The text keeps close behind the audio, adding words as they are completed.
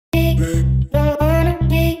Hi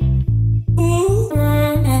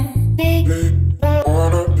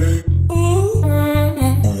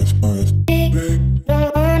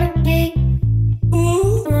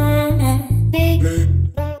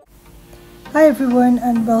everyone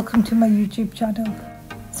and welcome to my YouTube channel.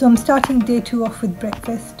 So I'm starting day 2 off with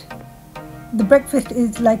breakfast. The breakfast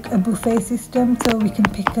is like a buffet system, so we can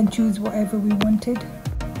pick and choose whatever we wanted.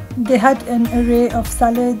 They had an array of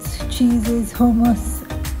salads, cheeses, hummus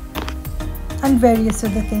and various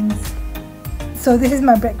other things. So this is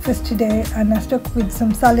my breakfast today, and I stuck with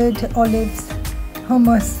some salad, olives,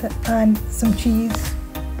 hummus and some cheese,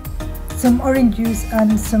 some orange juice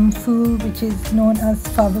and some fool, which is known as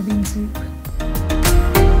fava bean soup.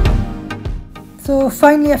 So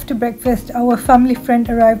finally, after breakfast, our family friend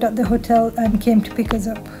arrived at the hotel and came to pick us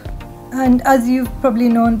up. And as you've probably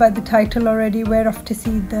known by the title already, we're off to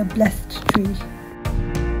see the blessed tree.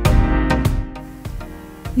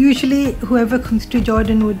 Usually whoever comes to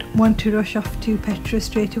Jordan would want to rush off to Petra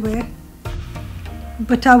straight away.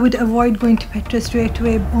 But I would avoid going to Petra straight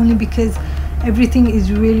away only because everything is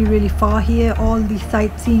really far here. All the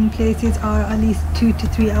sightseeing places are at least 2 to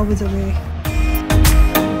 3 hours away.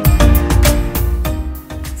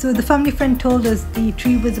 So the family friend told us the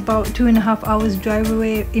tree was about 2.5 hours drive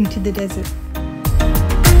away into the desert.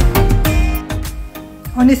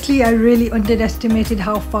 Honestly, I really underestimated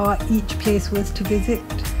how far each place was to visit.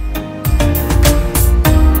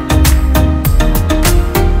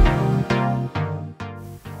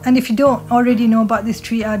 And if you don't already know about this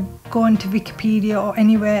tree, I'd go onto Wikipedia or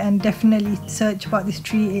anywhere and definitely search about this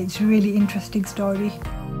tree. It's a really interesting story.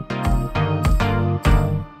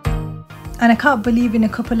 And I can't believe in a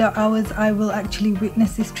couple of hours I will actually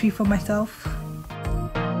witness this tree for myself.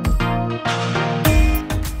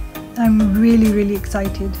 I'm really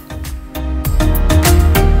excited.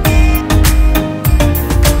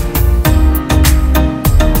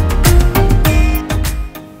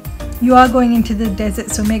 You are going into the desert,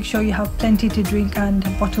 so make sure you have plenty to drink and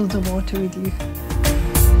bottles of water with you.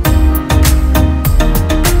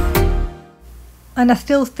 And I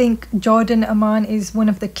still think Jordan, Amman is one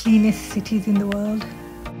of the cleanest cities in the world.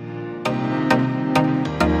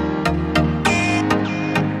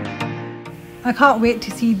 I can't wait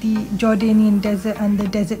to see the Jordanian desert and the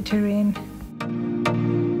desert terrain.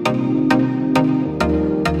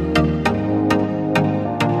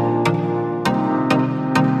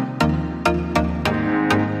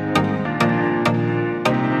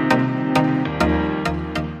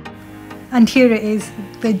 And here it is,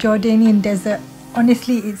 the Jordanian desert.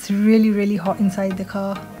 Honestly, it's really hot inside the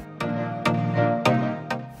car.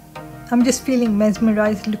 I'm just feeling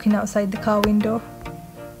mesmerized looking outside the car window.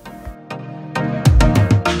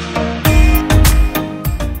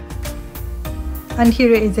 And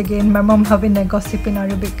here it is again, my mom having a gossip in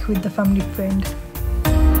Arabic with the family friend.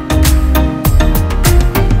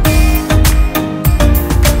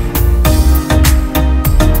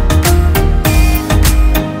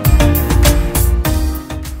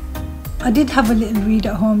 I did have a little read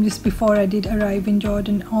at home just before I did arrive in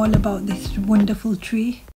Jordan, all about this wonderful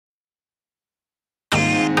tree.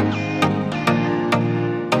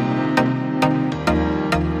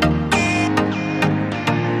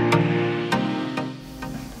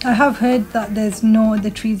 I have heard that there's no other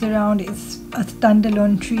trees around. It's a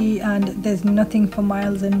standalone tree and there's nothing for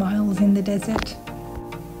miles and miles in the desert.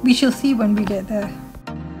 We shall see when we get there.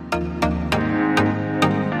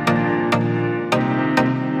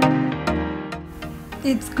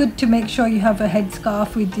 It's good to make sure you have a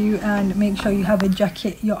headscarf with you and make sure you have a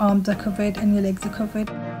jacket, your arms are covered and your legs are covered.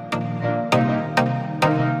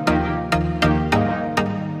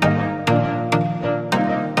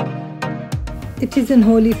 It is an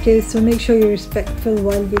holy place, so make sure you're respectful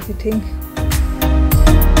while visiting.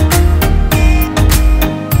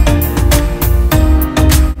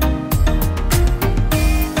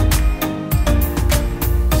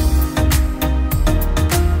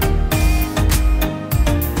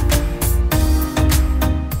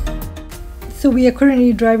 So we are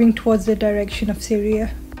currently driving towards the direction of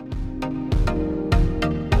Syria.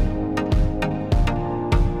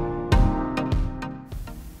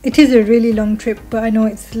 It is a really long trip, but I know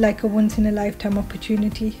it's like a once in a lifetime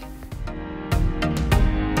opportunity.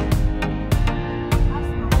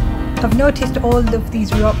 I've noticed all of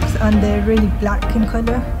these rocks and they're really black in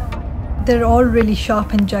colour. They're all really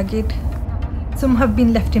sharp and jagged. Some have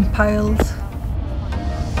been left in piles.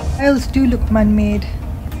 Piles do look man-made.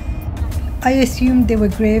 I assumed they were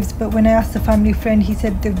graves, but when I asked the family friend, he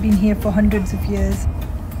said they've been here for hundreds of years.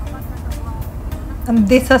 And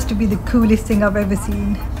this has to be the coolest thing I've ever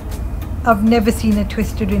seen. I've never seen a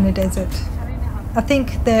twister in a desert. I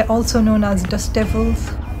think they're also known as dust devils.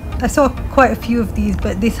 I saw quite a few of these,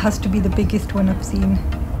 but this has to be the biggest one I've seen.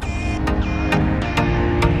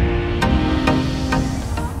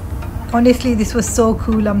 Honestly, this was so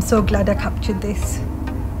cool. I'm so glad I captured this.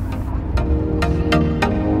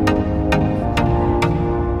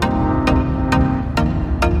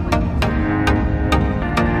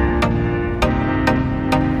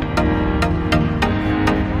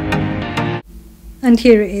 And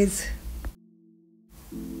here it is.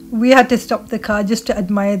 We had to stop the car just to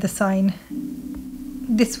admire the sign.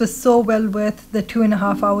 This was so well worth the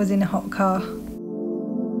 2.5 hours in a hot car.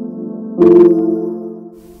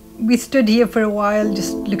 We stood here for a while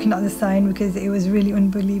just looking at the sign because it was really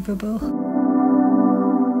unbelievable.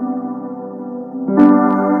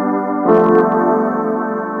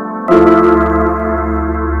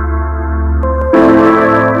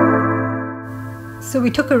 So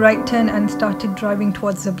we took a right turn and started driving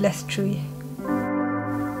towards the blessed tree.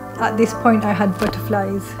 At this point I had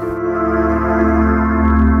butterflies.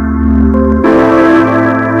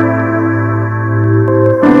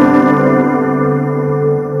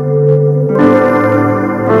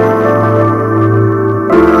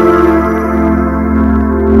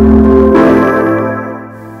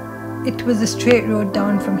 It was a straight road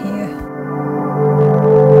down from here.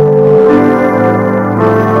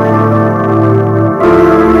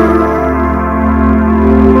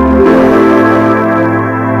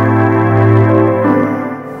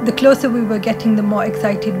 The closer we were getting, the more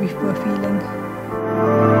excited we were feeling.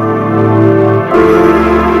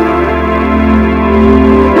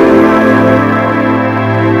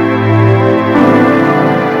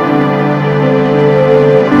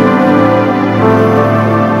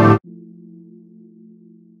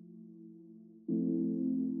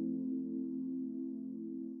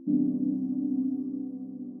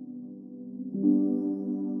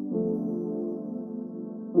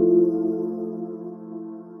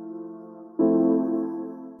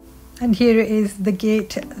 And here it is, the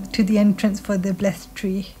gate to the entrance for the blessed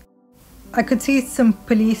tree. I could see some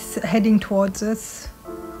police heading towards us,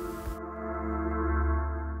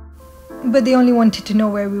 but they only wanted to know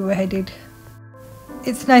where we were headed.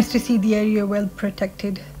 It's nice to see the area well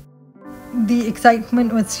protected. The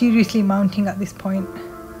excitement was seriously mounting at this point.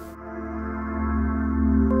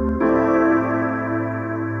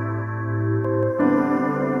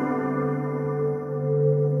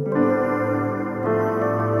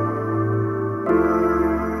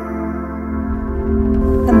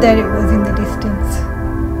 And there it was in the distance.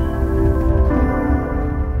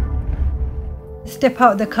 Step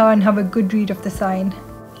out the car and have a good read of the sign.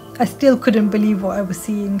 I still couldn't believe what I was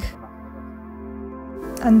seeing.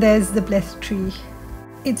 And there's the blessed tree.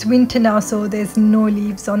 It's winter now, so there's no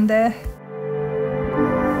leaves on there.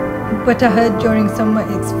 But I heard during summer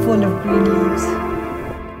it's full of green leaves.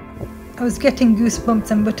 I was getting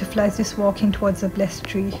goosebumps and butterflies just walking towards the blessed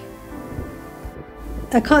tree.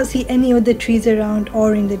 I can't see any other trees around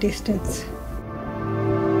or in the distance.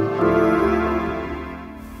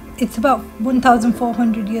 It's about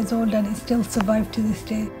 1,400 years old and it still survived to this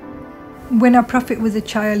day. When our Prophet was a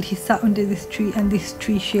child, he sat under this tree and this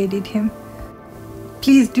tree shaded him.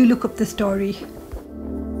 Please do look up the story.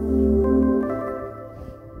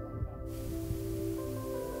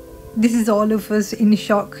 This is all of us in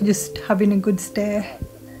shock, just having a good stare.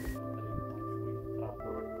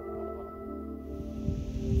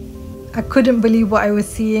 I couldn't believe what I was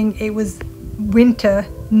seeing. It was winter,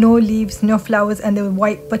 no leaves, no flowers, and there were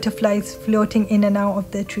white butterflies floating in and out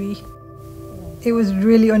of the tree. It was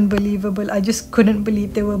really unbelievable. I just couldn't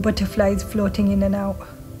believe there were butterflies floating in and out.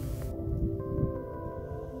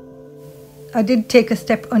 I did take a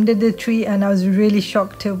step under the tree and I was really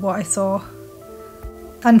shocked at what I saw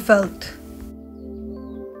and felt.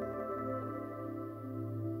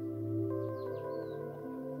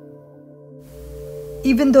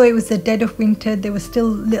 Even though it was the dead of winter, there were still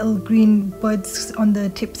little green buds on the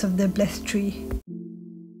tips of the blessed tree.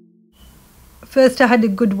 First I had a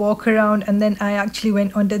good walk around and then I actually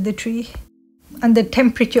went under the tree. And the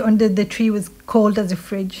temperature under the tree was cold as a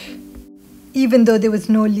fridge, even though there was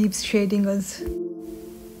no leaves shading us.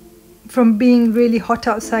 From being really hot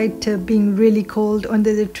outside to being really cold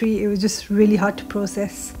under the tree, it was just really hard to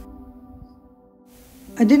process.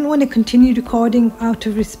 I didn't want to continue recording out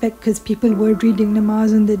of respect because people were reading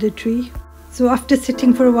namaz under the tree. So after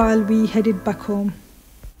sitting for a while, we headed back home.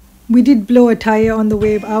 We did blow a tyre on the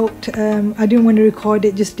way out. I didn't want to record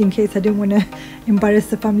it just in case. I didn't want to embarrass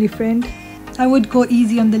the family friend. I would go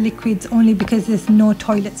easy on the liquids only because there's no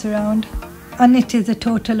toilets around. And it is a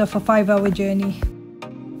total of a 5-hour journey.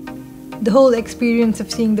 The whole experience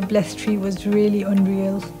of seeing the blessed tree was really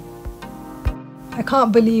unreal. I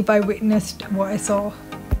can't believe I witnessed what I saw.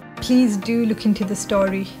 Please do look into the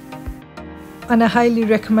story. And I highly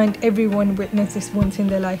recommend everyone witness this once in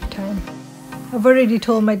their lifetime. I've already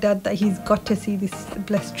told my dad that he's got to see this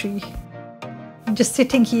blessed tree. Just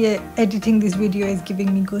sitting here editing this video is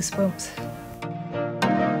giving me goosebumps.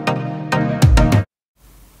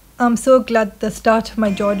 I'm so glad the start of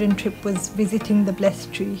my Jordan trip was visiting the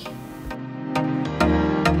blessed tree.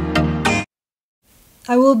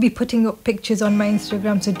 I will be putting up pictures on my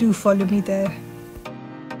Instagram, so do follow me there.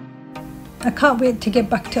 I can't wait to get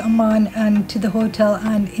back to Oman and to the hotel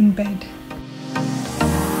and in bed.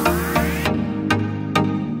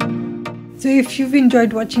 So if you've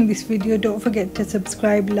enjoyed watching this video, don't forget to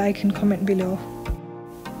subscribe, like and comment below.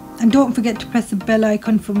 And don't forget to press the bell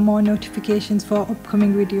icon for more notifications for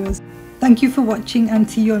upcoming videos. Thank you for watching and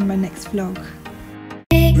see you on my next vlog.